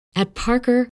At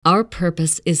Parker, our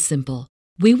purpose is simple.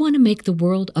 We want to make the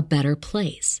world a better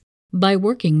place by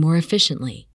working more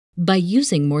efficiently, by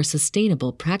using more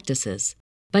sustainable practices,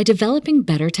 by developing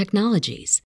better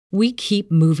technologies. We keep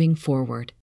moving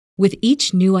forward. With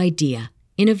each new idea,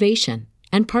 innovation,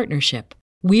 and partnership,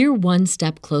 we're one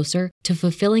step closer to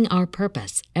fulfilling our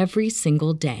purpose every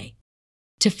single day.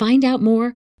 To find out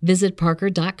more, visit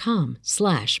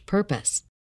parker.com/purpose.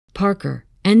 Parker,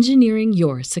 engineering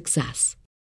your success.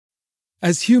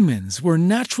 As humans, we're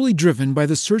naturally driven by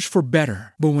the search for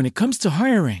better. But when it comes to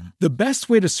hiring, the best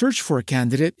way to search for a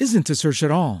candidate isn't to search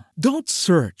at all. Don't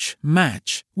search,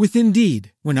 match with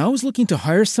Indeed. When I was looking to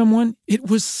hire someone, it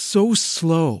was so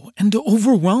slow and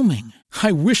overwhelming.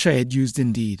 I wish I had used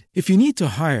Indeed. If you need to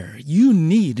hire, you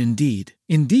need Indeed.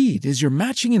 Indeed is your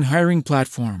matching and hiring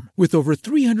platform with over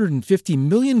 350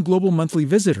 million global monthly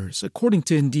visitors, according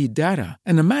to Indeed data,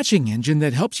 and a matching engine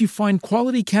that helps you find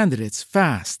quality candidates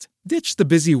fast. Ditch the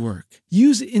busy work.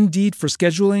 Use Indeed for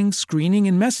scheduling, screening,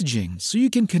 and messaging so you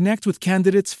can connect with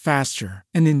candidates faster.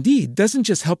 And Indeed doesn't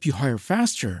just help you hire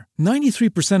faster.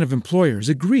 93% of employers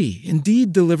agree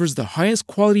Indeed delivers the highest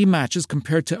quality matches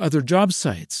compared to other job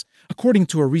sites, according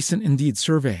to a recent Indeed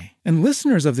survey. And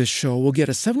listeners of this show will get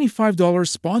a $75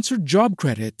 sponsored job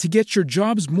credit to get your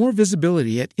jobs more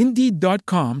visibility at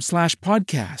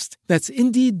Indeed.com/podcast. That's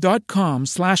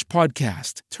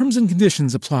Indeed.com/podcast. Terms and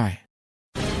conditions apply.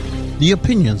 The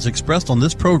opinions expressed on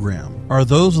this program are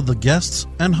those of the guests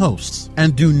and hosts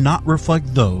and do not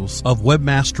reflect those of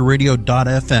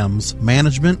WebmasterRadio.fm's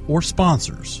management or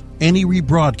sponsors. Any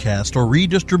rebroadcast or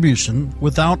redistribution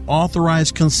without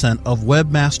authorized consent of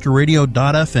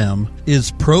WebmasterRadio.fm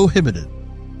is prohibited.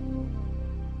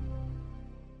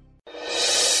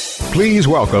 Please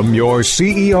welcome your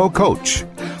CEO coach.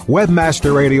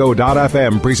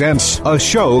 WebmasterRadio.fm presents a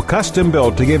show custom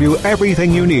built to give you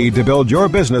everything you need to build your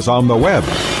business on the web.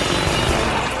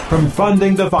 From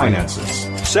funding to finances,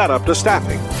 setup to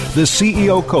staffing, the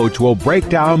CEO coach will break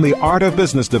down the art of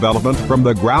business development from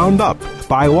the ground up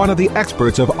by one of the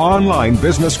experts of online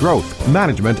business growth,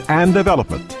 management, and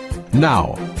development.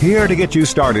 Now, here to get you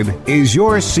started is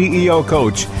your CEO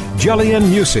coach, Jillian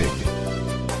Muessig.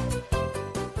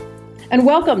 And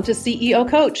welcome to CEO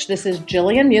Coach. This is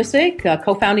Jillian Muessig,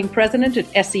 co-founding president at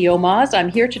SEO Moz. I'm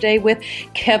here today with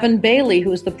Kevin Bailey,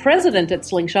 who is the president at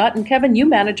Slingshot. And Kevin, you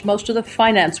manage most of the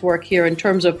finance work here in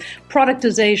terms of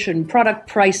productization, product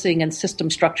pricing, and system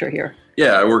structure here.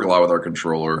 Yeah, I work a lot with our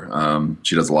controller.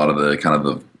 She does a lot of the kind of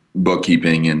the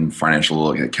bookkeeping and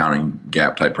financial accounting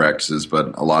gap type practices.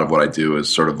 But a lot of what I do is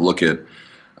sort of look at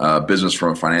business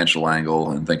from a financial angle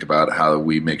and think about how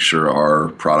we make sure our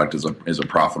product is a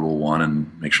profitable one and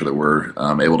make sure that we're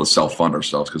able to self-fund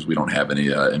ourselves because we don't have any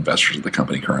investors at the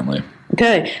company currently.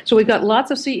 Okay, so we've got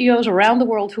lots of CEOs around the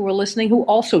world who are listening who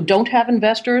also don't have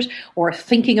investors or are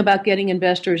thinking about getting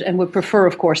investors and would prefer,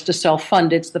 of course, to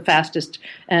self-fund. It's the fastest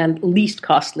and least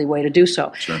costly way to do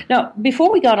so. Sure. Now, before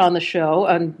we got on the show,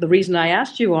 and the reason I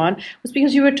asked you on was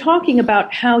because you were talking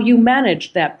about how you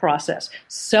managed that process,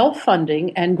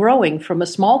 self-funding and growing from a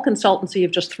small consultancy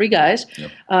of just 3 guys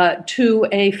to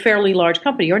a fairly large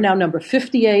company. You're now number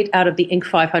 58 out of the Inc.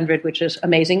 500, which is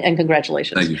amazing, and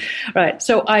congratulations. Thank you. Right,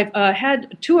 so I've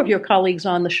had 2 of your colleagues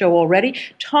on the show already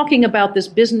talking about this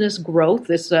business growth,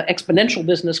 this exponential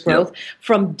business growth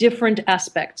from different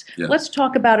aspects. Let's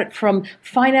talk about it from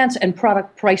finance and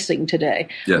product pricing today.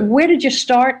 Where did you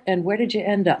start and where did you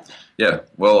end up? Yeah,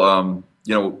 well,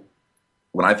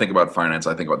 when I think about finance,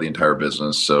 I think about the entire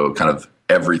business. So kind of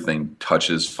everything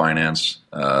touches finance.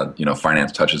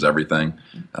 Finance touches everything.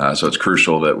 So it's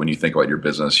crucial that when you think about your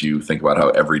business, you think about how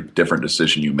every different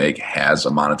decision you make has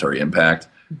a monetary impact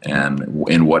and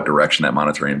in what direction that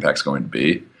monetary impact is going to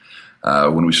be.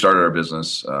 When we started our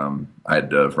business, I had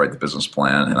to write the business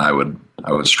plan, and I would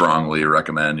strongly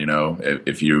recommend,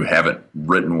 if you haven't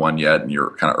written one yet and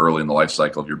you're kind of early in the life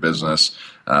cycle of your business,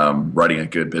 writing a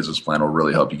good business plan will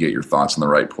really help you get your thoughts in the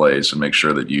right place and make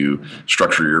sure that you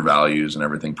structure your values and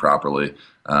everything properly.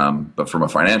 But from a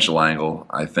financial angle,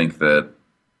 I think that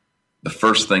the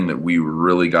first thing that we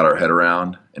really got our head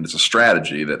around, and it's a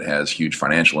strategy that has huge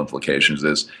financial implications,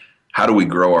 is how do we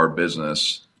grow our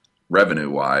business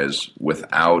revenue-wise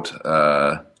without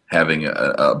having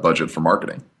a budget for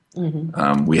marketing.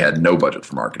 We had no budget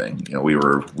for marketing. We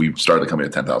started the company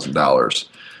at $10,000.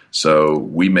 So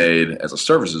we made, as a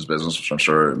services business, which I'm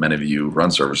sure many of you run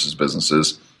services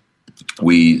businesses,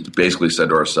 we basically said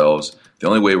to ourselves, the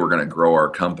only way we're going to grow our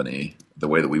company the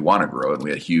way that we want to grow it, and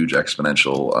we had huge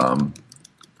exponential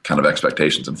kind of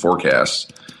expectations and forecasts,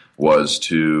 was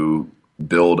to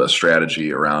build a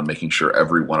strategy around making sure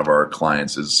every one of our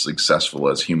clients is successful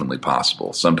as humanly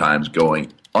possible, sometimes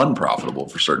going unprofitable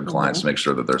for certain clients to make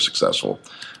sure that they're successful.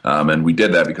 And we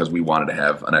did that because we wanted to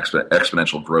have an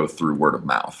exponential growth through word of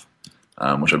mouth,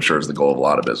 which I'm sure is the goal of a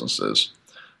lot of businesses.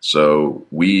 So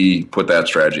we put that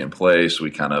strategy in place.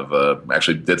 We kind of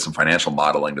actually did some financial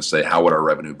modeling to say how would our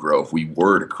revenue grow if we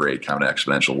were to create kind of an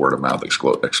exponential word of mouth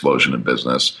explosion in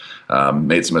business.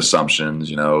 Made some assumptions,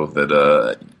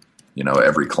 that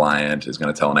every client is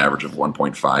going to tell an average of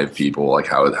 1.5 people. Like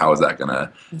how is that going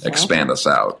to expand us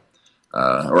out,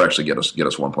 or actually get us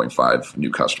 1.5 new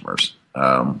customers?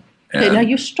 Okay, now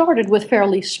you started with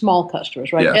fairly small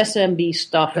customers, right? Yeah. SMB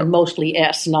stuff, and mostly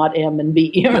S, not M and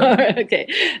B.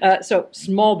 Okay, so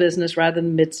small business rather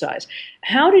than mid-size.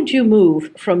 How did you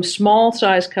move from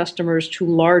small-size customers to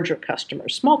larger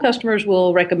customers? Small customers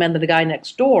will recommend the guy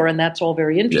next door, and that's all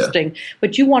very interesting.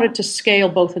 But you wanted to scale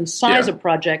both in size of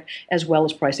project as well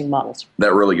as pricing models.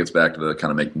 That really gets back to the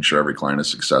kind of making sure every client is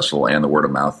successful and the word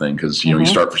of mouth thing, because you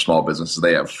start for small businesses,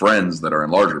 they have friends that are in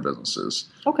larger businesses.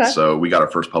 Okay. So we got our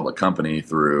first public company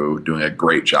through doing a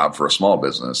great job for a small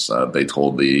business. They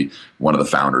told one of the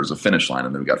founders of Finish Line,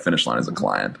 and then we got Finish Line as a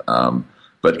client.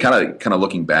 But kind of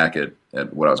looking back at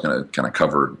what I was going to kind of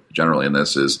cover generally in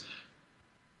this is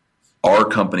our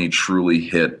company truly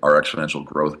hit our exponential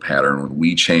growth pattern when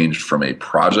we changed from a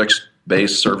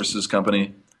project-based services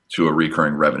company to a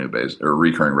recurring revenue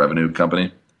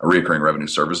company, a recurring revenue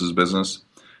services business.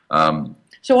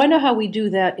 So I know how we do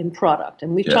that in product,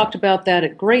 and we've talked about that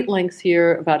at great length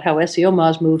here, about how SEO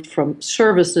Moz moved from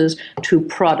services to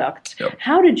product. Yep.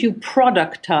 How did you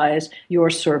productize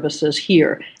your services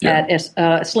here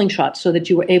at Slingshot so that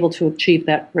you were able to achieve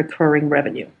that recurring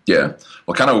revenue? Yeah.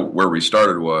 Well, kind of where we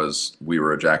started was we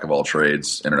were a jack of all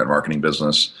trades internet marketing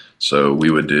business, so we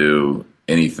would do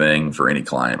anything for any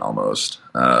client almost.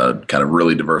 Kind of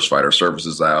really diversified our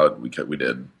services out. We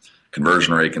did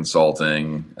conversion rate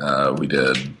consulting. We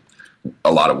did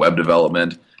a lot of web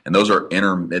development, and those are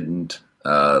intermittent,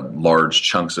 large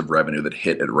chunks of revenue that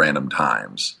hit at random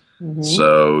times.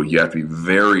 So you have to be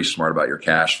very smart about your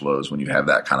cash flows when you have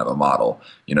that kind of a model.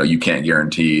 You can't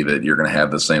guarantee that you're going to have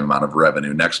the same amount of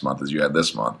revenue next month as you had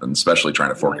this month, and especially trying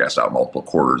to forecast out multiple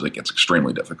quarters, it gets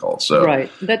extremely difficult. So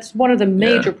right, that's one of the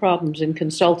major problems in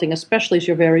consulting, especially as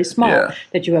you're very small,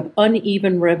 that you have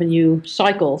uneven revenue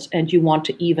cycles, and you want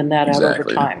to even that out over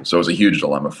time. So it was a huge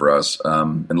dilemma for us,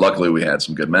 and luckily we had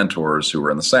some good mentors who were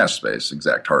in the SaaS space,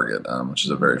 ExactTarget, which is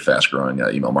a very fast-growing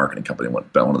email marketing company, one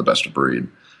of the best of breed.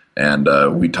 And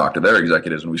we talked to their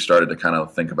executives, and we started to kind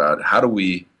of think about how do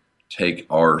we take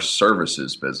our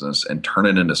services business and turn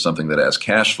it into something that has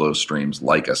cash flow streams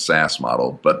like a SaaS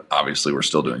model, but obviously we're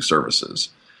still doing services.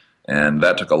 And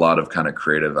that took a lot of kind of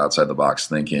creative outside-the-box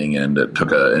thinking, and it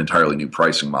took an entirely new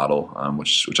pricing model,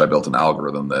 which I built an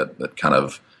algorithm that kind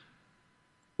of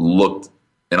looked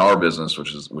in our business,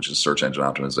 which is search engine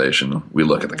optimization. We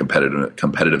look at the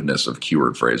competitiveness of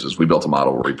keyword phrases. We built a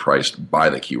model where we priced by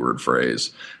the keyword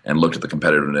phrase and looked at the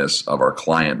competitiveness of our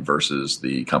client versus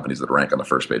the companies that rank on the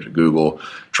first page of Google,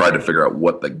 tried to figure out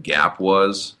what the gap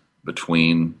was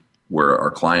between where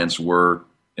our clients were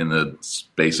in the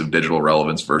space of digital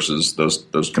relevance versus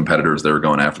those competitors they were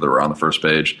going after that were on the first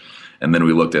page. And then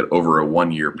we looked at over a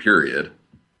 1-year period,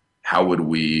 how would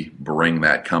we bring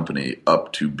that company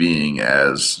up to being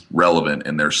as relevant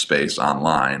in their space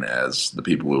online as the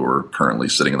people who are currently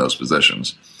sitting in those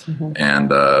positions?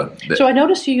 And so I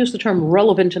noticed you used the term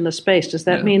relevant in the space. Does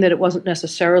that mean that it wasn't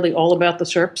necessarily all about the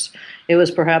SERPs? It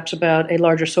was perhaps about a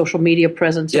larger social media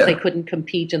presence if they couldn't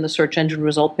compete in the search engine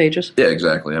result pages? Yeah,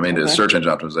 exactly. I mean, search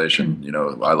engine optimization,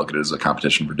 I look at it as a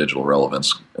competition for digital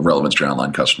relevance to your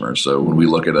online customers. So when we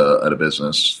look at a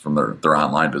business from their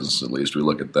online business, at least, we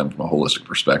look at them from a holistic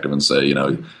perspective and say,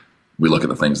 we look at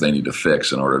the things they need to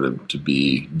fix in order to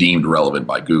be deemed relevant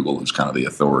by Google, who's kind of the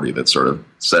authority that sort of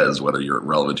says whether you're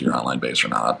relevant to your online base or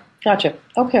not. Gotcha.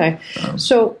 Okay.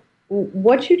 So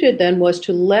what you did then was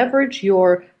to leverage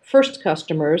your first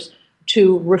customers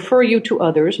to refer you to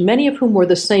others, many of whom were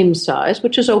the same size,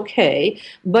 which is okay,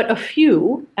 but a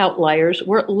few outliers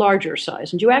were larger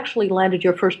size. And you actually landed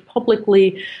your first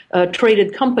publicly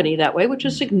traded company that way, which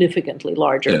is significantly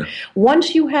larger. Yeah.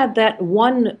 Once you had that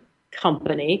one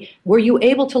company, were you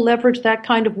able to leverage that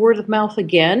kind of word of mouth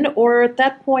again? Or at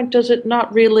that point, does it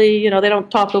not really, they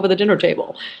don't talk over the dinner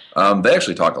table? They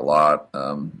actually talk a lot.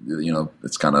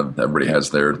 It's kind of, everybody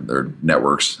has their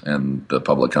networks, and the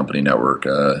public company network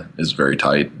is very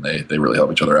tight. They really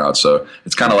help each other out. So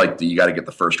it's kind of like you got to get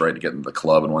the first right to get into the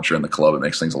club. And once you're in the club, it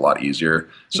makes things a lot easier.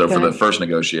 So for the first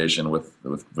negotiation with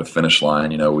Finish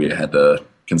Line, we had to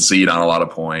concede on a lot of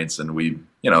points, and we,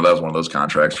 that was one of those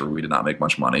contracts where we did not make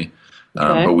much money.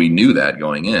 But we knew that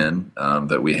going in,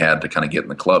 that we had to kind of get in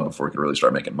the club before we could really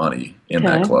start making money in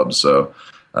that club. So,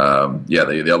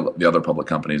 the other public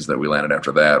companies that we landed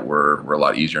after that were a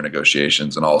lot easier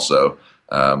negotiations, and also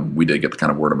we did get the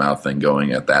kind of word of mouth thing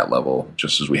going at that level,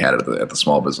 just as we had it at the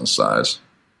small business size.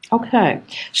 Okay,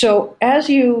 so as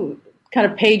you kind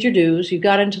of paid your dues, you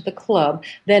got into the club,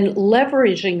 then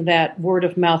leveraging that word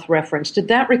of mouth reference, did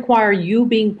that require you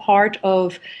being part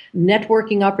of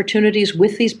networking opportunities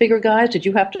with these bigger guys? Did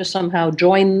you have to somehow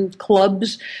join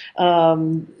clubs,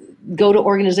 go to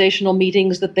organizational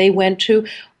meetings that they went to,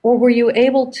 or were you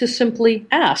able to simply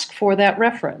ask for that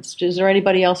reference? Is there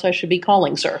anybody else I should be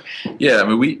calling, sir? Yeah, I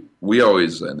mean, we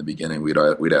always, in the beginning,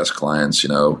 we'd ask clients,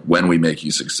 when we make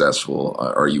you successful,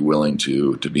 are you willing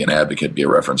to be an advocate, be a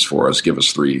reference for us? Give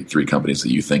us three companies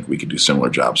that you think we could do similar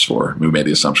jobs for. We made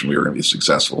the assumption we were going to be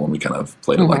successful, and we kind of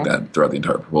played it like that throughout the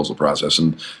entire proposal process.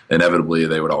 And inevitably,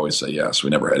 they would always say yes. We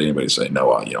never had anybody say,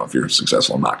 no, if you're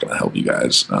successful, I'm not going to help you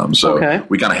guys.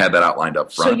 We kind of had that outlined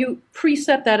up front. So you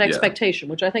preset that expectation,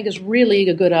 which I think is really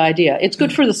a good idea. It's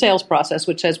good for the sales process,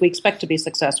 which says we expect to be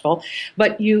successful,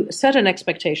 but you set an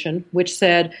expectation which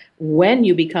said, when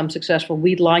you become successful,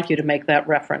 we'd like you to make that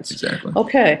reference. Exactly.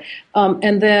 Okay.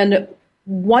 And then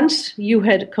once you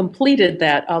had completed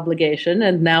that obligation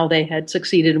and now they had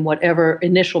succeeded in whatever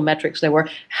initial metrics they were,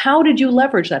 how did you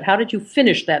leverage that? How did you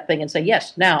finish that thing and say,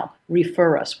 yes, now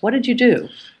refer us? What did you do?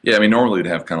 Yeah, I mean, normally we'd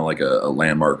have kind of like a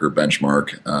landmark or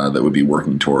benchmark that would be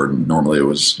working toward. Normally it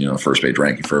was, first page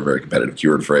ranking for a very competitive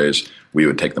keyword phrase. We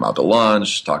would take them out to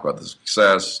lunch, talk about the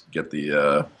success, get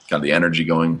the kind of the energy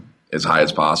going as high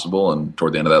as possible. And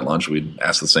toward the end of that lunch, we'd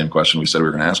ask the same question we said we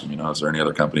were going to ask them. Is there any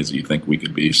other companies that you think we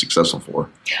could be successful for?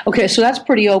 Okay, so that's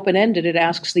pretty open-ended. It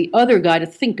asks the other guy to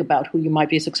think about who you might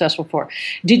be successful for.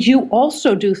 Did you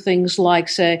also do things like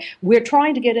say, we're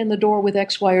trying to get in the door with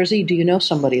X, Y, or Z. Do you know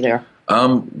somebody there?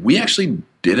 We actually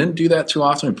didn't do that too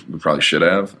often. We probably should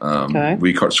have.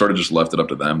 We sort of just left it up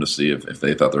to them to see if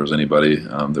they thought there was anybody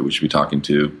that we should be talking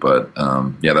to. But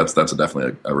that's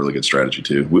definitely a really good strategy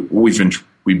too.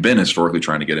 We've been historically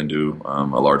trying to get into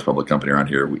a large public company around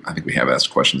here. I think we have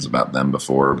asked questions about them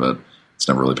before, but it's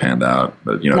never really panned out.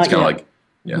 But it's kind of like,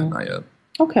 not yet.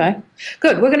 Okay,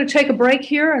 good. We're going to take a break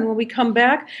here, and when we come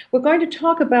back, we're going to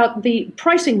talk about the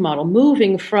pricing model,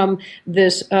 moving from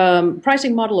this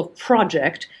pricing model of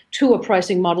project to a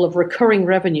pricing model of recurring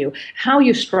revenue, how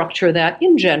you structure that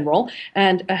in general,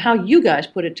 and how you guys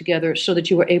put it together so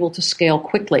that you were able to scale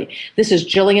quickly. This is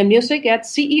Jillian Muessig at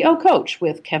CEO Coach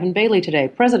with Kevin Bailey today,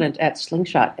 president at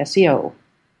Slingshot SEO.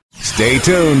 Stay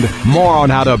tuned. More on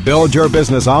how to build your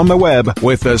business on the web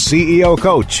with the CEO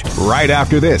Coach right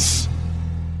after this.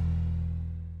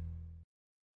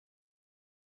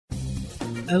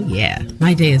 Oh yeah,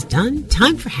 my day is done.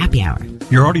 Time for happy hour.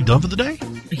 You're already done for the day?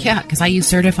 Yeah, because I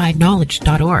use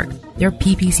CertifiedKnowledge.org. Their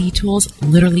PPC tools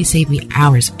literally save me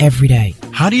hours every day.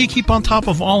 How do you keep on top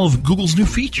of all of Google's new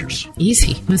features?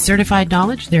 Easy. With Certified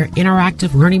Knowledge, their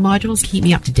interactive learning modules keep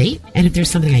me up to date. And if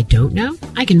there's something I don't know,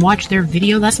 I can watch their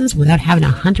video lessons without having to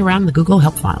hunt around the Google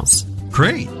Help files.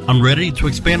 Great. I'm ready to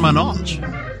expand my knowledge.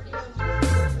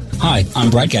 Hi, I'm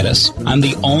Brett Geddes. I'm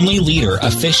the only leader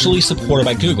officially supported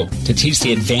by Google to teach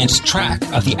the advanced track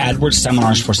of the AdWords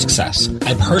Seminars for Success.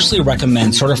 I personally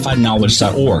recommend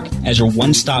CertifiedKnowledge.org as your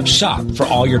one-stop shop for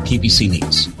all your PPC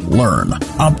needs. Learn,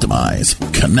 optimize,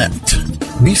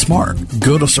 connect. Be smart.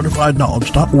 Go to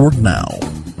CertifiedKnowledge.org now.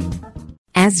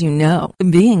 As you know,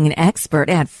 being an expert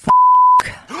at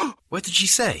What did she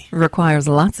say? requires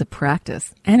lots of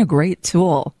practice and a great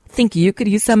tool. Think you could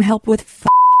use some help with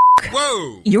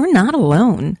Whoa! You're not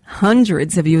alone.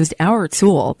 Hundreds have used our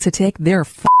tool to take their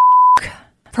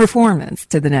performance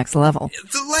to the next level.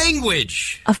 The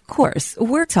language! Of course,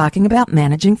 we're talking about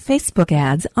managing Facebook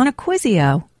ads on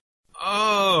Acquisio.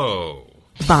 Oh.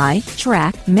 Buy,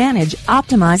 track, manage,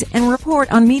 optimize, and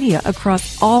report on media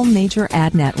across all major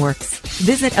ad networks.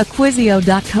 Visit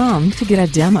Acquisio.com to get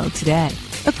a demo today.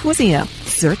 Acquisio.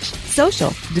 Search,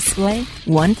 social, display,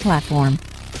 one platform.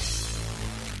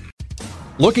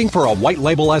 Looking for a white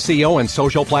label SEO and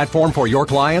social platform for your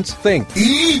clients? Think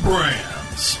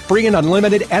eBrands. Free and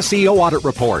unlimited SEO audit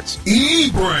reports.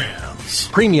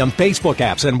 eBrands. Premium Facebook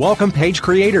apps and welcome page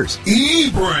creators.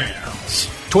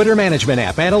 eBrands. Twitter management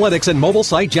app, analytics, and mobile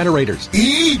site generators.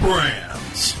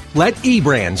 eBrands. Let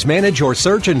eBrands manage your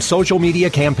search and social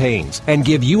media campaigns and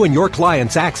give you and your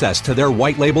clients access to their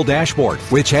white label dashboard,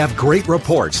 which have great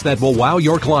reports that will wow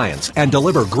your clients and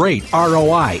deliver great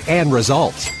ROI and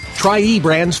results. Try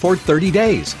eBrands for 30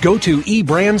 days. Go to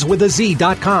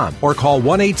eBrandsWithAZ.com or call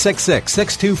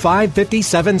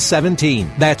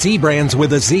 1-866-625-5717. That's eBrands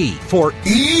with a Z for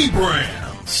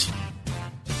eBrands.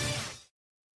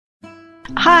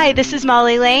 Hi, this is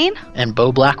Molly Lane. And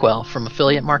Bo Blackwell from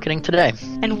Affiliate Marketing Today.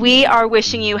 And we are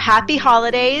wishing you happy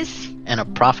holidays. And a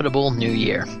profitable new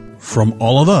year. From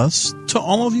all of us to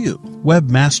all of you,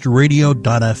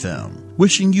 webmasterradio.fm.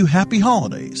 Wishing you happy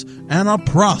holidays and a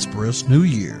prosperous new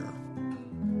year.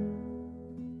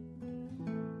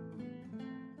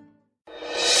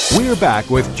 We're back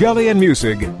with Jillian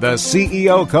Muessig, the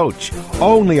CEO Coach,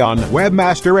 only on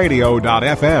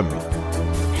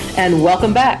webmasterradio.fm. And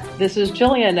welcome back. This is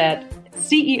Jillian at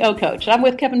CEO Coach. I'm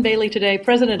with Kevin Bailey today,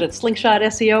 president at Slingshot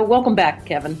SEO. Welcome back,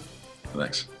 Kevin.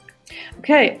 Thanks.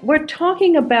 Okay, we're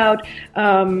talking about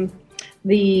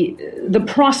the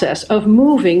process of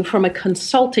moving from a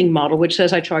consulting model, which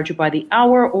says I charge you by the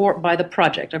hour or by the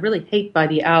project. I really hate by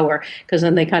the hour because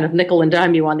then they kind of nickel and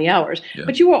dime you on the hours. Yeah.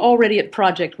 But you were already at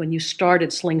project when you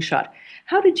started Slingshot.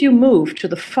 How did you move to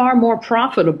the far more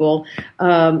profitable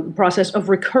process of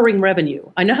recurring revenue?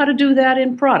 I know how to do that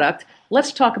in product.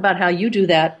 Let's talk about how you do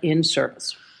that in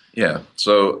service. Yeah.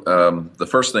 So the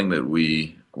first thing that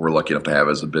we're lucky enough to have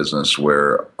as a business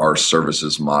where our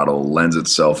services model lends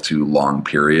itself to long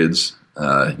periods.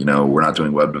 We're not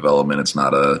doing web development. It's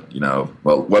not web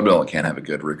development can have a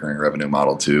good recurring revenue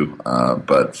model too.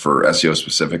 But for SEO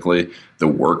specifically, the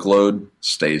workload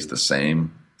stays the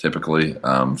same typically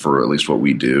for at least what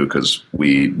we do, because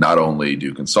we not only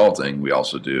do consulting, we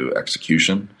also do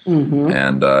execution. Mm-hmm.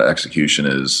 And execution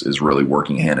is really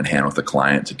working hand in hand with the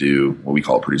client to do what we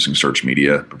call producing search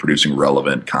media, but producing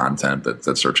relevant content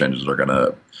that search engines are going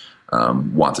to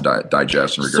want to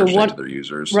digest and regurgitate to their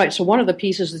users. Right. So one of the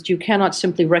pieces is that you cannot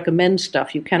simply recommend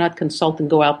stuff. You cannot consult and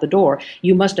go out the door.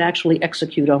 You must actually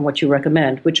execute on what you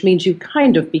recommend, which means you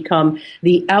kind of become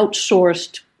the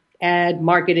outsourced ad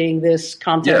marketing, this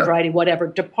content writing, whatever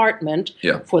department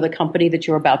for the company that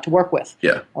you're about to work with.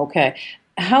 Yeah. Okay.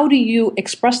 How do you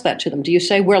express that to them? Do you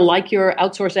say we're like your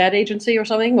outsourced ad agency or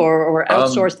something, or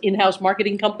outsourced in-house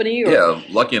marketing company? Or? Yeah,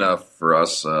 lucky enough for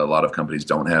us, a lot of companies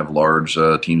don't have large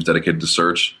teams dedicated to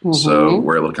search. Mm-hmm. So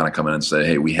we're able to kind of come in and say,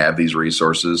 hey, we have these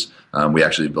resources. We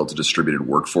actually built a distributed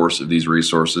workforce of these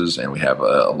resources, and we have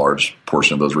a large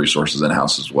portion of those resources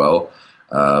in-house as well.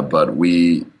 But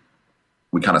we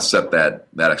kind of set that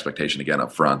expectation again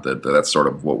up front that's sort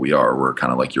of what we are. We're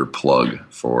kind of like your plug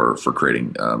for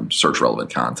creating search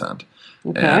relevant content.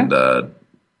 Okay. And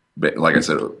like I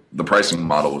said, the pricing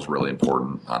model was really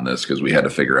important on this because we had to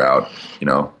figure out,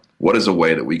 what is a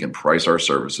way that we can price our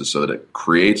services so that it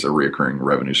creates a recurring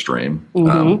revenue stream.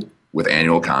 Mm-hmm. With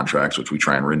annual contracts, which we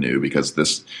try and renew, because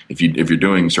if you're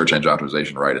doing search engine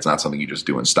optimization right, it's not something you just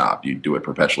do and stop. You do it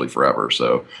perpetually forever.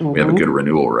 So we have a good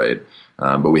renewal rate.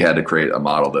 But we had to create a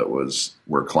model that was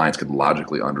where clients could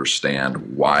logically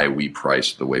understand why we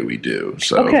price the way we do.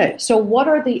 Okay, so what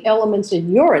are the elements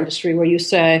in your industry where you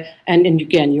say, and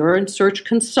again, you're in search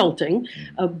consulting,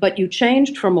 but you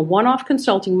changed from a one-off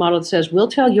consulting model that says, we'll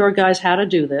tell your guys how to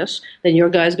do this, then your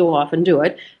guys go off and do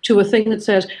it, to a thing that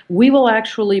says, we will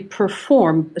actually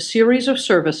perform a series of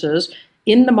services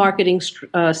in the marketing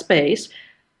space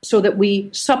so that we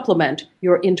supplement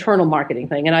your internal marketing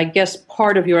thing. And I guess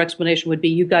part of your explanation would be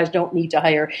you guys don't need to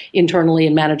hire internally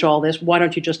and manage all this. Why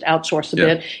don't you just outsource a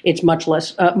bit? It's much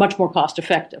more cost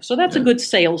effective. So that's a good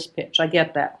sales pitch. I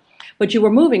get that. But you were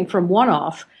moving from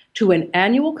one-off to an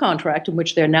annual contract in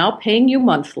which they're now paying you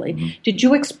monthly. Mm-hmm. Did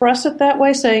you express it that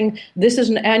way, saying this is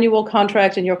an annual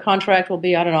contract and your contract will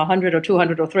be, I don't know, 100 or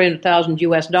 200 or 300,000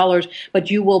 US dollars, but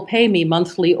you will pay me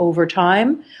monthly over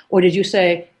time? Or did you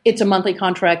say it's a monthly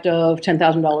contract of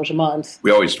 $10,000 a month?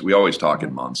 We always talk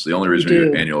in months. The only reason we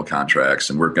do annual contracts,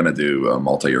 and we're going to do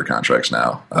multi-year contracts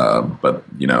now, but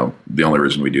the only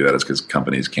reason we do that is because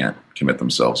companies can't commit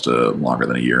themselves to longer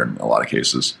than a year in a lot of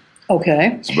cases.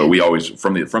 Okay. But we always,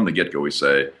 from the get-go, we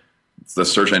say the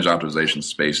search engine optimization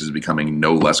space is becoming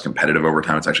no less competitive over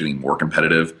time. It's actually getting more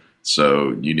competitive.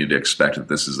 So you need to expect that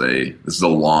this is a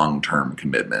long-term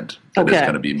commitment. That is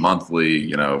going to be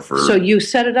monthly, So you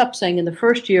set it up saying in the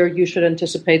first year you should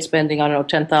anticipate spending,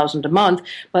 $10,000 a month,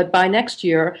 but by next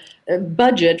year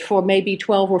budget for maybe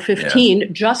 12 or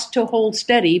 15 just to hold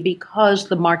steady because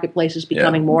the marketplace is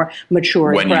becoming more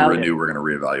mature and crowded. When you renew, we're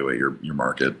going to reevaluate your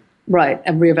market. Right,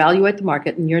 and reevaluate the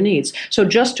market and your needs. So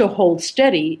just to hold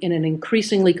steady in an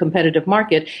increasingly competitive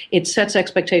market, it sets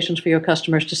expectations for your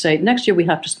customers to say, next year we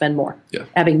have to spend more,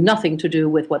 having nothing to do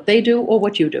with what they do or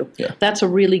what you do. Yeah. That's a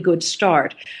really good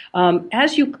start.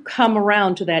 As you come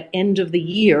around to that end of the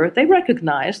year, they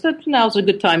recognize that now's a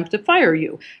good time to fire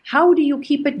you. How do you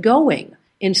keep it going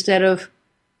instead of,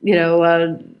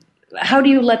 how do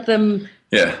you let them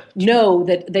know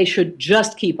that they should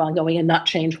just keep on going and not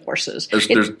change horses?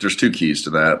 There's two keys to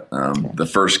that. The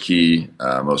first key,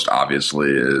 most obviously,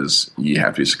 is you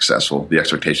have to be successful. The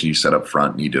expectation you set up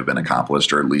front need to have been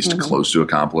accomplished, or at least close to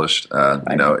accomplished.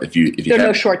 If you there are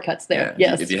no shortcuts there.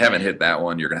 Yes. If you haven't hit that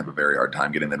one, you're going to have a very hard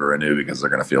time getting them to renew, because they're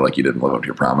going to feel like you didn't live up to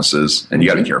your promises, and you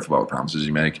got to be careful about what promises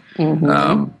you make.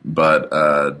 But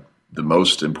the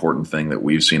most important thing that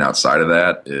we've seen outside of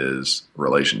that is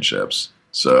relationships.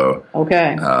 So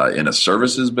in a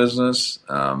services business,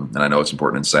 and I know it's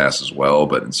important in SaaS as well,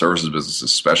 but in services business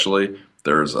especially,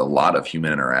 there's a lot of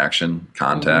human interaction,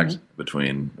 contact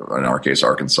between, in our case,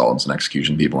 our consultants and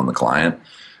execution people and the client.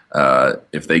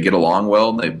 If they get along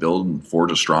well and they build and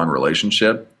forge a strong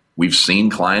relationship, we've seen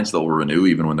clients that will renew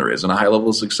even when there isn't a high level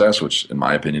of success, which in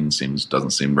my opinion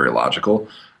doesn't seem very logical.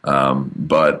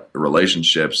 But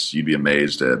relationships, you'd be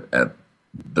amazed at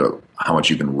how much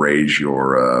you can raise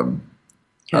your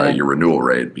renewal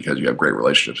rate because you have great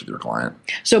relationships with your client.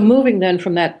 So moving then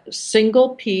from that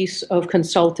single piece of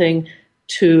consulting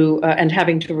to and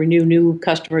having to renew new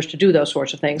customers to do those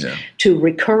sorts of things to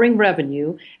recurring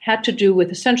revenue had to do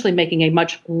with essentially making a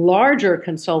much larger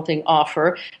consulting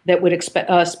offer that would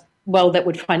that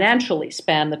would financially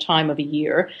span the time of a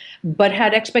year, but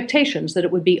had expectations that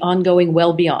it would be ongoing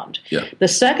well beyond. Yeah. The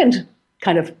second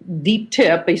kind of deep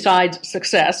tip, besides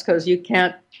success, because you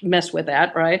can't mess with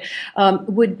that, right,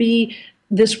 would be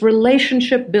this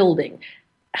relationship building.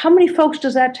 How many folks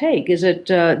does that take? Is it,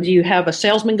 do you have a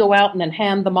salesman go out and then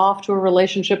hand them off to a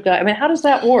relationship guy? I mean, how does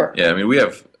that work? Yeah, I mean, we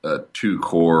have two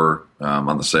core,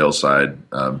 on the sales side,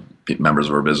 members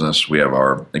of our business. We have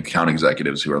our account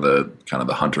executives, who are the kind of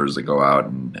the hunters that go out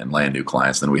and land new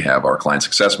clients. Then we have our client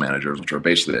success managers, which are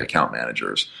basically account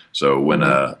managers. So when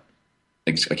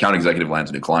account executive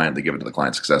lands a new client, they give it to the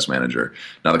client success manager.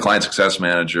 Now, the client success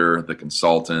manager, the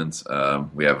consultant,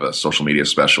 we have a social media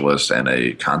specialist and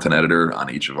a content editor on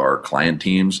each of our client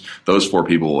teams. Those four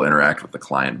people will interact with the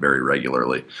client very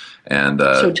regularly. And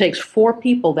so it takes four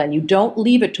people then. You don't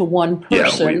leave it to one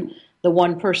person. The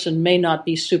one person may not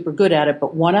be super good at it,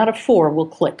 but 1 out of 4 will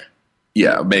click.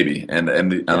 Yeah, maybe. And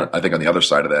I think on the other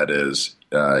side of that is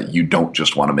you don't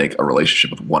just want to make a relationship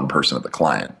with one person at the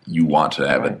client. You want to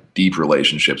have a deep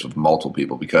relationships with multiple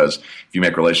people, because if you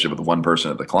make a relationship with one person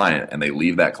at the client and they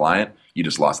leave that client, you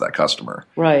just lost that customer.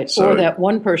 Right. So, or that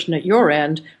one person at your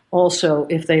end also,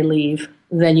 if they leave,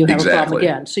 then you have a problem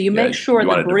again. So you make sure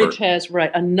the bridge has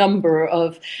a number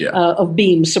of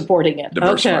beams supporting it.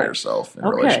 Diversify yourself in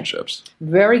relationships.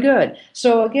 Very good.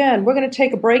 So again, we're going to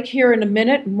take a break here in a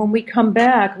minute, and when we come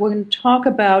back, we're going to talk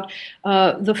about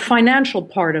the financial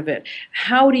part of it.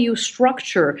 How do you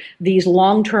structure these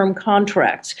long-term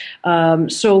contracts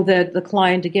so that the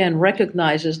client again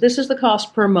recognizes this is the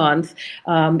cost per month,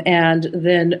 and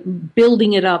then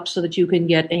building it up so that you can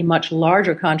get a much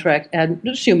larger contract, and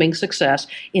assuming success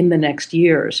in the next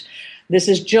years. This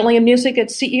is Jillian Muessig at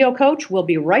CEO Coach. We'll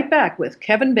be right back with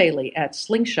Kevin Bailey at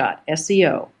Slingshot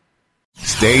SEO.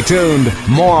 Stay tuned.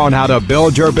 More on how to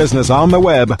build your business on the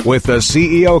web with the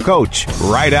CEO Coach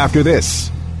right after this.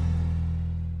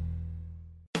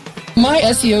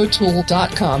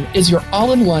 MySEOtool.com is your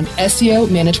all-in-one SEO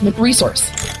management resource.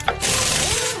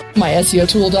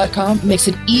 MySEOtool.com makes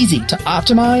it easy to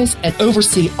optimize and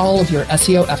oversee all of your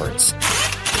SEO efforts.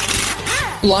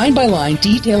 Line-by-line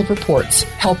detailed reports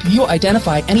help you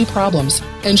identify any problems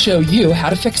and show you how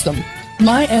to fix them.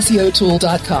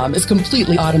 MySEOtool.com is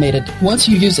completely automated. Once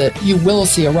you use it, you will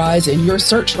see a rise in your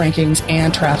search rankings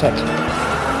and traffic.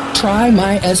 Try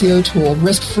My SEO Tool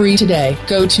risk-free today.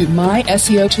 Go to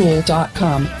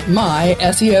MySEOtool.com.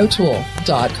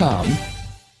 MySEOtool.com.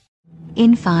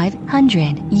 In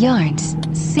 500 yards,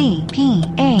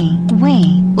 CPA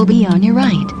Way will be on your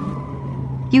right.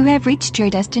 You have reached your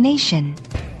destination.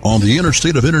 On the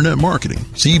interstate of internet marketing,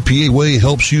 CPA Way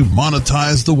helps you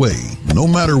monetize the way. No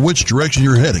matter which direction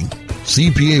you're heading,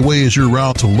 CPA Way is your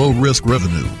route to low-risk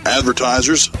revenue.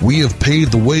 Advertisers, we have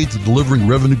paved the way to delivering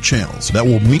revenue channels that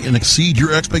will meet and exceed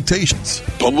your expectations.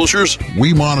 Publishers,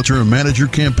 we monitor and manage your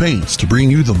campaigns to bring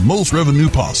you the most revenue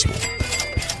possible.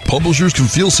 Publishers can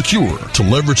feel secure to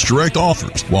leverage direct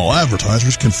offers, while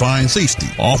advertisers can find safety,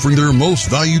 offering their most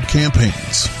valued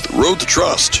campaigns. The road to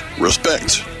trust,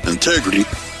 respect, integrity,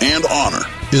 and honor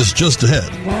is just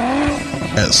ahead.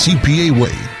 at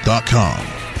CPAway.com.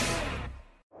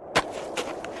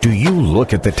 Do you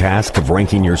look at the task of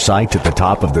ranking your site at the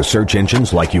top of the search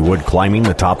engines like you would climbing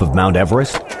the top of Mount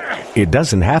Everest? It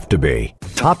doesn't have to be.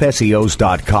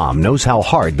 TopSEOs.com knows how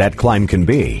hard that climb can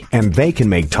be, and they can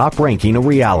make top ranking a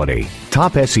reality.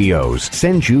 Top SEOs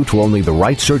sends you to only the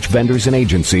right search vendors and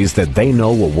agencies that they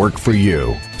know will work for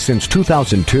you. Since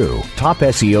 2002,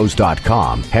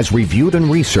 TopSEOs.com has reviewed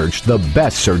and researched the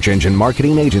best search engine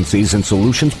marketing agencies and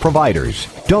solutions providers.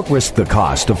 Don't risk the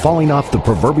cost of falling off the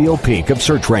proverbial peak of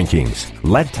search rankings.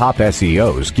 Let Top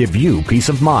SEOs give you peace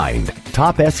of mind.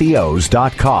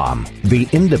 TopSEOs.com, the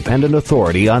independent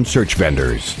authority on search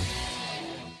vendors.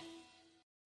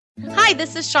 Hi,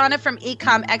 this is Shauna from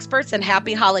Ecom Experts, and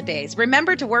happy holidays.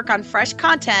 Remember to work on fresh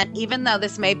content, even though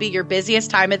this may be your busiest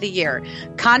time of the year.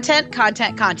 Content,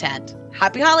 content, content.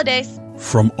 Happy holidays.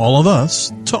 From all of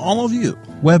us to all of you,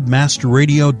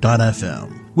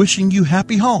 webmasterradio.fm, wishing you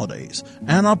happy holidays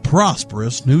and a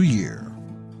prosperous new year.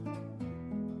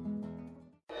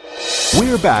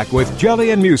 We're back with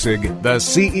Jillian Muessig, the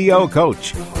CEO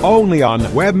Coach, only on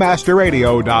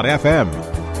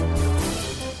webmasterradio.fm.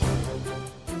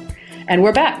 And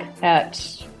we're back at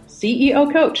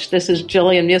CEO Coach. This is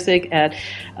Jillian Muessig at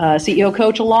CEO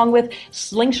Coach, along with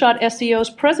Slingshot SEO's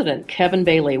president, Kevin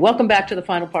Bailey. Welcome back to the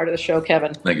final part of the show,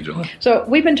 Kevin. Thank you, Jillian. So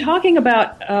we've been talking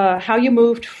about how you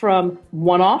moved from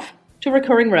one-off to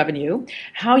recurring revenue,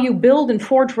 how you build and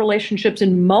forge relationships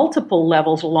in multiple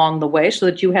levels along the way so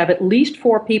that you have at least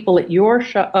 4 people at your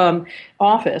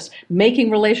office making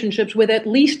relationships with at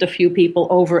least a few people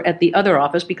over at the other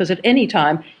office, because at any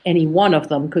time, any one of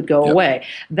them could go away.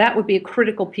 That would be a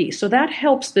critical piece. So that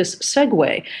helps this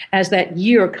segue as that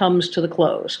year comes to the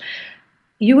close.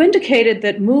 You indicated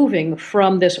that moving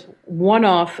from this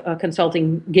one-off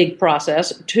consulting gig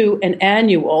process to an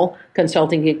annual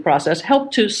consulting gig process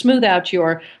helped to smooth out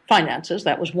your finances.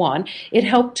 That was one. It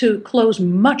helped to close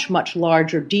much, much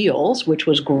larger deals, which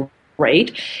was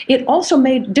great. It also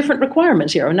made different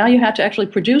requirements here. And now you have to actually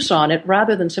produce on it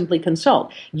rather than simply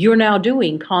consult. You're now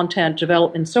doing content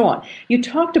development and so on. You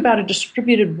talked about a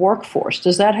distributed workforce.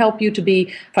 Does that help you to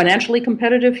be financially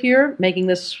competitive here, making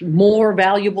this more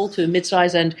valuable to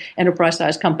mid-size and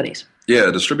enterprise-sized companies? Yeah,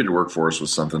 distributed workforce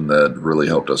was something that really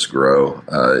helped us grow.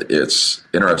 It's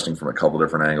interesting from a couple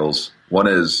different angles. One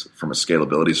is from a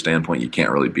scalability standpoint, you can't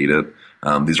really beat it.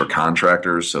 These are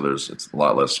contractors, so it's a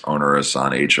lot less onerous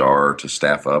on HR to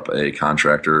staff up a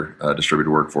contractor distributed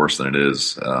workforce than it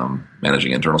is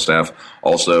managing internal staff.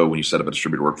 Also, when you set up a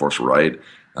distributed workforce right,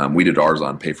 we did ours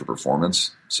on pay for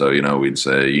performance. So, we'd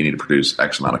say you need to produce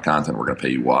X amount of content, we're going to pay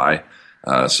you Y.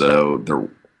 So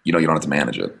you don't have to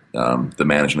manage it. The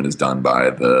management is done by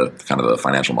the kind of the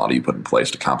financial model you put in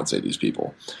place to compensate these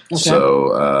people. Okay.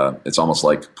 So it's almost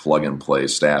like plug and play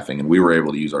staffing. And we were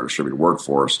able to use our distributed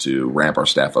workforce to ramp our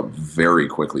staff up very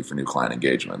quickly for new client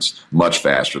engagements, much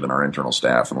faster than our internal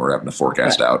staff. And we're having to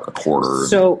forecast out a quarter.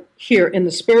 So here, in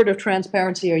the spirit of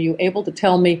transparency, are you able to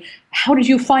tell me, how did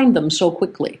you find them so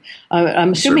quickly? I'm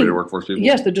assuming distributed workforce people?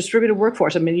 Yes, the distributed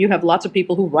workforce. I mean, you have lots of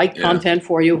people who write content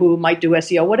for you, who might do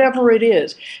SEO, whatever it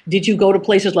is. Did you go to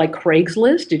places like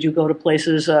Craigslist? Did you go to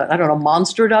places,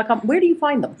 Monster.com? Where do you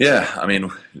find them? Yeah, I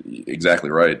mean, exactly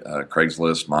right.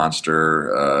 Craigslist,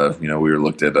 Monster, we were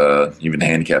looked at even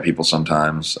handicap people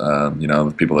sometimes,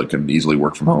 people that can easily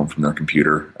work from home from their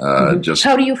computer.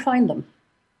 How do you find them?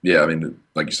 Yeah, I mean,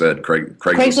 like you said,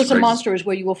 Craigslist and Monster is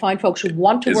where you will find folks who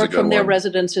want to work from their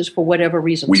residences for whatever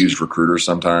reasons. We used recruiters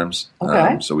sometimes.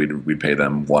 Okay. So we'd pay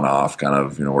them one-off, kind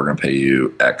of, we're going to pay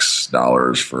you X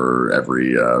dollars for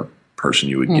every person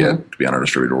you would get to be on our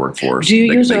distributed workforce. Do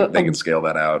you they can scale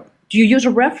that out. Do you use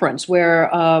a reference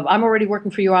where I'm already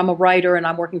working for you, I'm a writer, and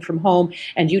I'm working from home,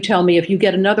 and you tell me if you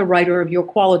get another writer of your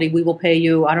quality, we will pay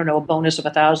you, a bonus of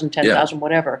 $1,000, $10,000,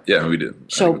 whatever. Yeah, we do.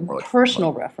 So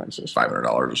personal references. $500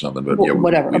 or something. But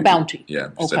whatever, a bounty. Yeah.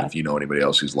 Okay. If you know anybody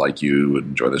else who's like you, would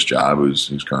enjoy this job,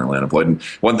 who's currently unemployed. And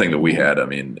one thing that we had,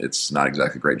 it's not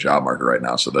exactly a great job market right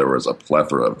now, so there was a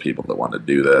plethora of people that wanted to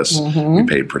do this. Mm-hmm. We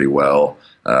paid pretty well.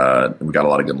 We got a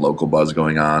lot of good local buzz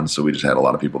going on, so we just had a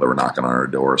lot of people that were knocking on our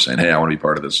door saying, "Hey, I want to be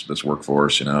part of this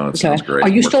workforce." It sounds great. Are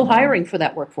you still hiring for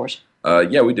that workforce?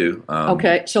 Yeah, we do.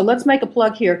 Okay, so let's make a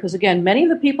plug here, because again, many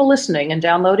of the people listening and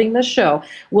downloading this show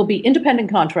will be independent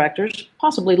contractors,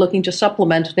 possibly looking to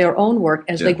supplement their own work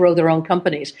as they grow their own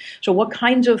companies. So what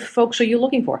kinds of folks are you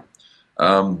looking for?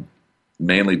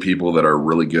 Mainly people that are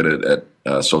really good at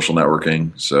social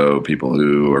networking. So people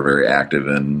who are very active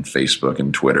in Facebook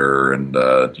and Twitter and,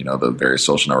 the various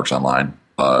social networks online.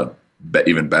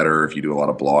 Even better if you do a lot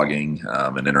of blogging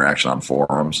and interaction on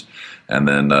forums, and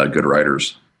then good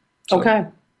writers. Okay.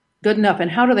 Good enough. And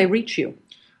how do they reach you?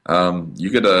 You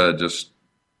could just,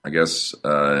 I guess,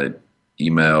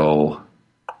 email.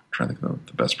 I'm trying to think of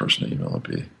the best person to email would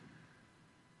be.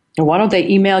 And why don't they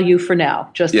email you for now,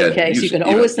 just in case? You can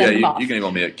always send them off. You can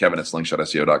email me at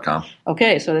kevin@slingshotseo.com.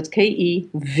 Okay, so that's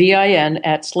KEVIN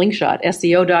at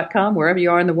slingshotseo.com, wherever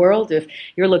you are in the world. If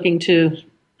you're looking to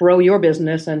grow your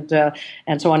business and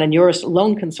so on, and you're a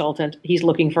loan consultant, he's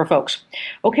looking for folks.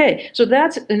 Okay, so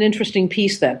that's an interesting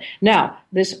piece then. Now,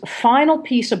 this final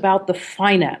piece about the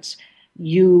finance,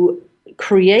 you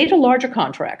create a larger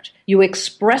contract. You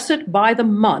express it by the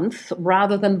month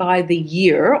rather than by the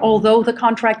year, although the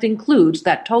contract includes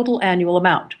that total annual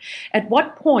amount. At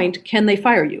what point can they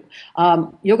fire you?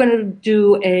 You're going to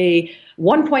do a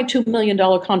 $1.2 million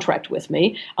contract with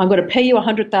me. I'm going to pay you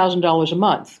 $100,000 a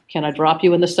month. Can I drop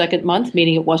you in the second month,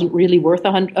 meaning it wasn't really worth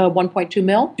 $1.2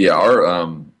 million?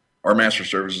 Yeah, our master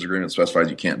services agreement specifies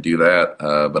you can't do that,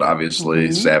 but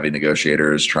obviously savvy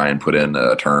negotiators try and put in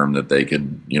a term that they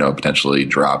could, potentially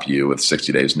drop you with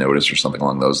 60 days notice or something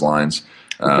along those lines.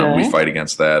 We fight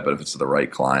against that, but if it's the right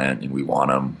client and we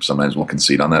want them, sometimes we'll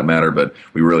concede on that matter, but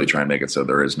we really try and make it so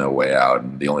there is no way out,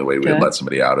 and the only way we would let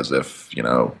somebody out is if,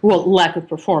 Well, lack of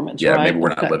performance, right? Maybe we're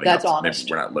not living that's up. Honest.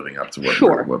 Maybe we're not living up to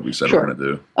what we said we're going to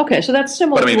do. Okay, so that's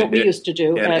similar to what we used to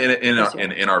do.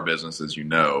 In our business, as you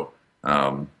know,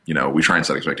 we try and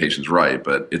set expectations right,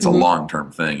 but it's a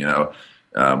long-term thing.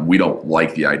 We don't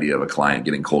like the idea of a client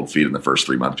getting cold feet in the first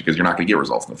 3 months because you're not going to get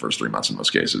results in the first 3 months in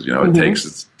most cases. It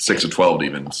takes 6 to 12 to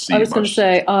even see. I was going to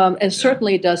say, and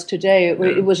certainly it does today.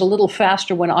 It was a little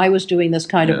faster when I was doing this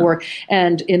kind of work,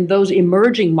 and in those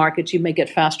emerging markets, you may get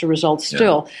faster results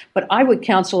still. But I would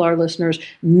counsel our listeners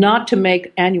not to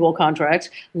make annual contracts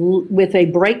with a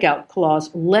breakout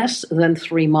clause less than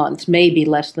 3 months, maybe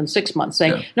less than 6 months,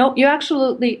 saying, no, you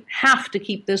absolutely have to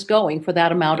keep this going for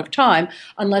that amount of time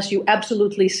unless you absolutely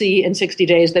see in 60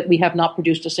 days that we have not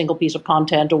produced a single piece of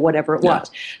content or whatever it was.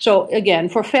 So again,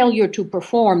 for failure to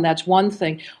perform, that's one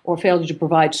thing, or failure to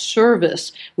provide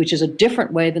service, which is a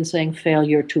different way than saying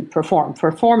failure to perform.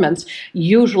 Performance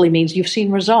usually means you've seen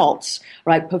results,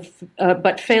 right?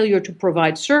 But failure to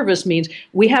provide service means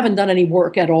we haven't done any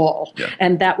work at all.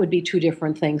 And that would be two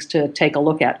different things to take a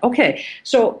look at. Okay,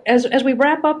 so as we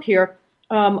wrap up here,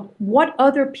 what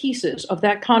other pieces of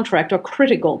that contract are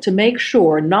critical to make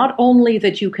sure not only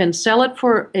that you can sell it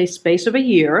for a space of a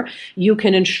year, you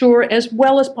can ensure as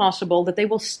well as possible that they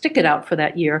will stick it out for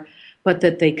that year, but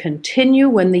that they continue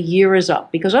when the year is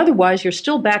up? Because otherwise you're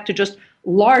still back to just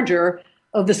larger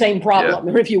of the same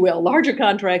problem, if you will. Larger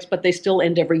contracts, but they still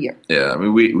end every year. Yeah, I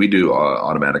mean, we do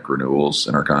automatic renewals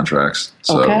in our contracts.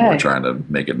 So we're trying to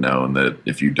make it known that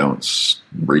if you don't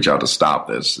reach out to stop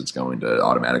this, it's going to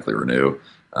automatically renew.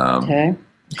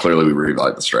 Clearly, we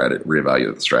reevaluate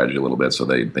the strategy a little bit so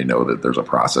they know that there's a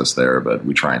process there, but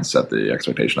we try and set the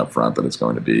expectation up front that it's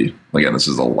going to be, again, this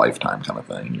is a lifetime kind of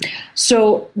thing.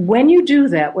 So when you do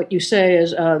that, what you say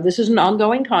is this is an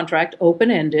ongoing contract,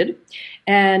 open-ended,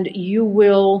 and you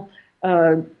will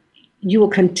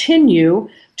continue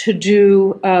to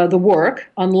do the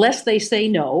work unless they say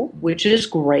no, which is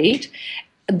great.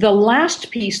 The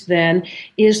last piece then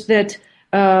is that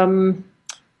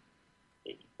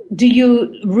do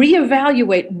you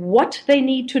reevaluate what they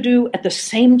need to do at the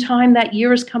same time that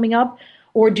year is coming up?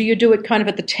 Or do you do it kind of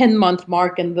at the 10-month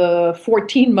mark and the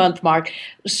 14-month mark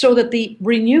so that the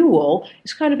renewal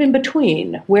is kind of in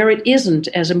between where it isn't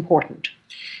as important?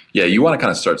 Yeah, you want to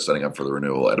kind of start setting up for the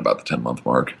renewal at about the 10-month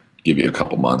mark. Give you a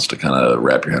couple months to kind of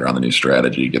wrap your head around the new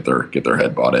strategy, get their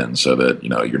head bought in so that,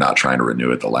 you're not trying to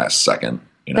renew at the last second.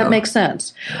 That makes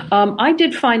sense. I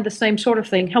did find the same sort of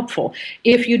thing helpful.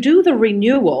 If you do the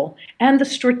renewal and the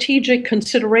strategic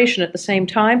consideration at the same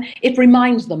time, it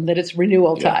reminds them that it's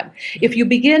renewal time. If you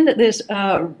begin this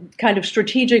kind of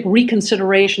strategic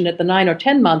reconsideration at the 9 or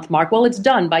 10 month mark, well, it's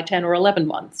done by 10 or 11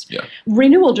 months.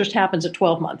 Renewal just happens at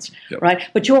 12 months, right?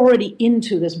 But you're already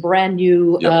into this brand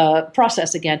new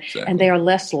process again, and they are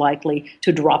less likely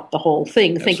to drop the whole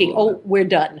thing thinking, oh, we're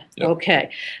done.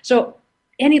 Okay. So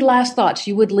any last thoughts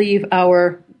you would leave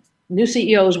our new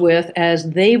CEOs with as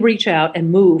they reach out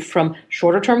and move from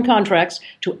shorter-term contracts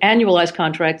to annualized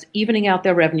contracts, evening out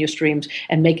their revenue streams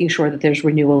and making sure that there's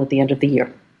renewal at the end of the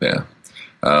year? Yeah.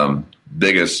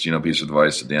 Biggest, piece of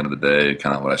advice at the end of the day,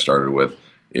 kind of what I started with,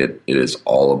 it is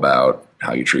all about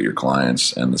how you treat your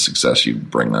clients and the success you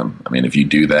bring them. I mean, if you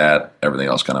do that, everything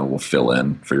else kind of will fill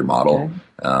in for your model.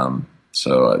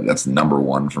 So that's number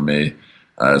one for me.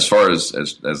 As far as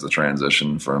the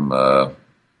transition from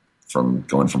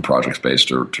going from project-based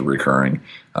to recurring,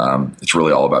 it's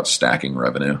really all about stacking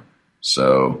revenue.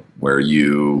 So where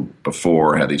you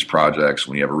before had these projects,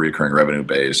 when you have a recurring revenue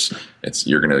base,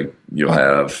 you'll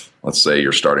have, let's say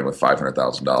you're starting with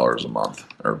 $500,000 a month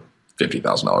or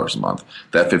 $50,000 a month.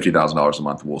 That $50,000 a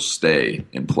month will stay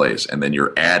in place, and then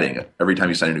you're adding, every time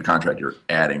you sign a new contract, you're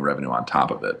adding revenue on top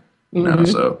of it.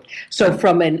 So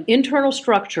from an internal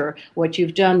structure, what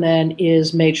you've done then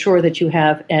is made sure that you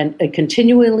have a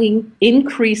continually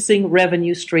increasing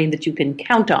revenue stream that you can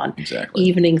count on,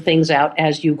 evening things out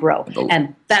as you grow.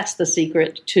 And that's the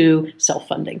secret to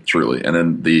self-funding. Truly. And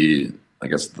then the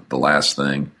last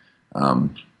thing,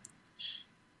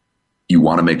 you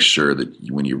want to make sure that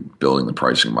when you're building the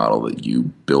pricing model that you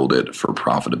build it for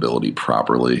profitability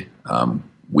properly.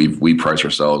 We price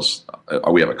ourselves.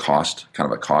 We have a cost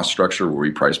cost structure where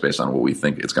we price based on what we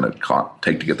think it's going to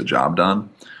take to get the job done.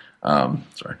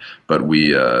 But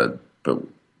the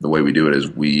way we do it is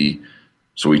we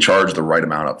charge the right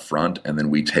amount up front, and then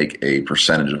we take a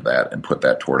percentage of that and put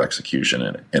that toward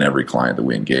execution in every client that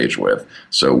we engage with.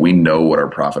 So we know what our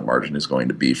profit margin is going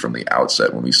to be from the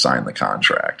outset when we sign the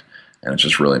contract. And it's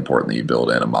just really important that you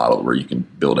build in a model where you can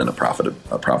build in a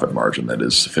profit margin that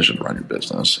is sufficient to run your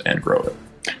business and grow it.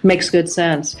 Makes good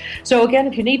sense. So again,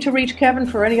 if you need to reach Kevin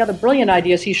for any other brilliant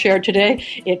ideas he shared today,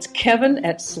 it's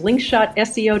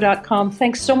kevin@slingshotseo.com.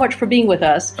 Thanks so much for being with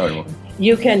us. Oh, you're welcome.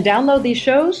 You can download these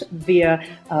shows via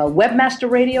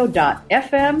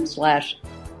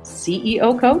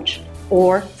webmasterradio.fm/CEO Coach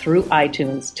or through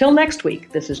iTunes. Till next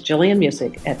week, this is Jillian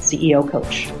Music at CEO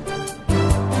Coach.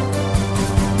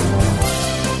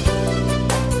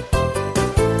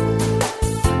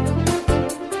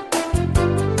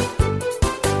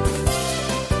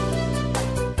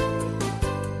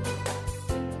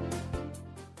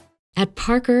 At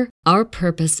Parker, our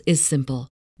purpose is simple.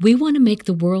 We want to make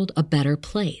the world a better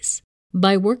place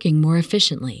by working more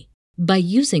efficiently, by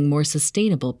using more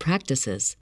sustainable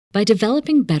practices, by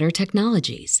developing better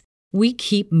technologies. We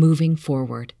keep moving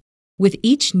forward. With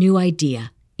each new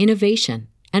idea, innovation,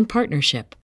 and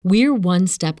partnership, we're one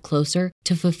step closer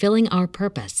to fulfilling our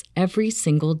purpose every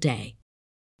single day.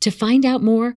 To find out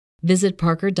more, visit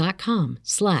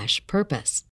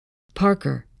parker.com/purpose.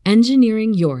 Parker,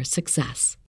 engineering your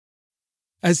success.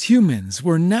 As humans,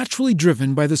 we're naturally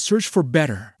driven by the search for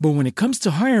better. But when it comes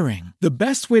to hiring, the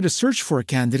best way to search for a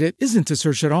candidate isn't to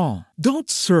search at all. Don't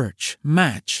search,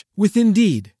 match with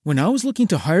Indeed. When I was looking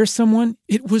to hire someone,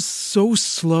 it was so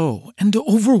slow and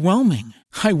overwhelming.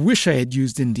 I wish I had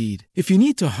used Indeed. If you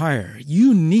need to hire,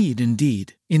 you need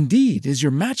Indeed. Indeed is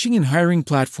your matching and hiring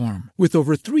platform with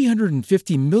over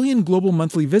 350 million global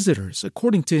monthly visitors,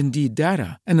 according to Indeed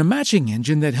data, and a matching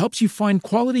engine that helps you find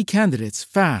quality candidates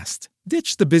fast.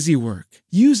 Ditch the busy work.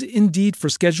 Use Indeed for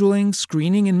scheduling,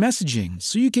 screening, and messaging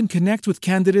so you can connect with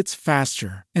candidates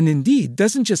faster. And Indeed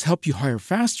doesn't just help you hire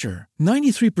faster.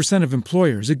 93% of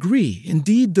employers agree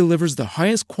Indeed delivers the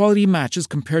highest quality matches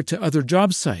compared to other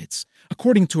job sites,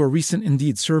 according to a recent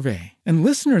Indeed survey. And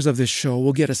listeners of this show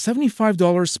will get a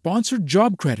 $75 sponsored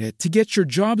job credit to get your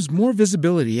jobs more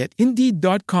visibility at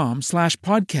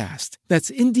Indeed.com/podcast. That's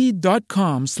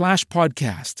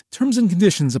Indeed.com/podcast. Terms and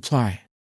conditions apply.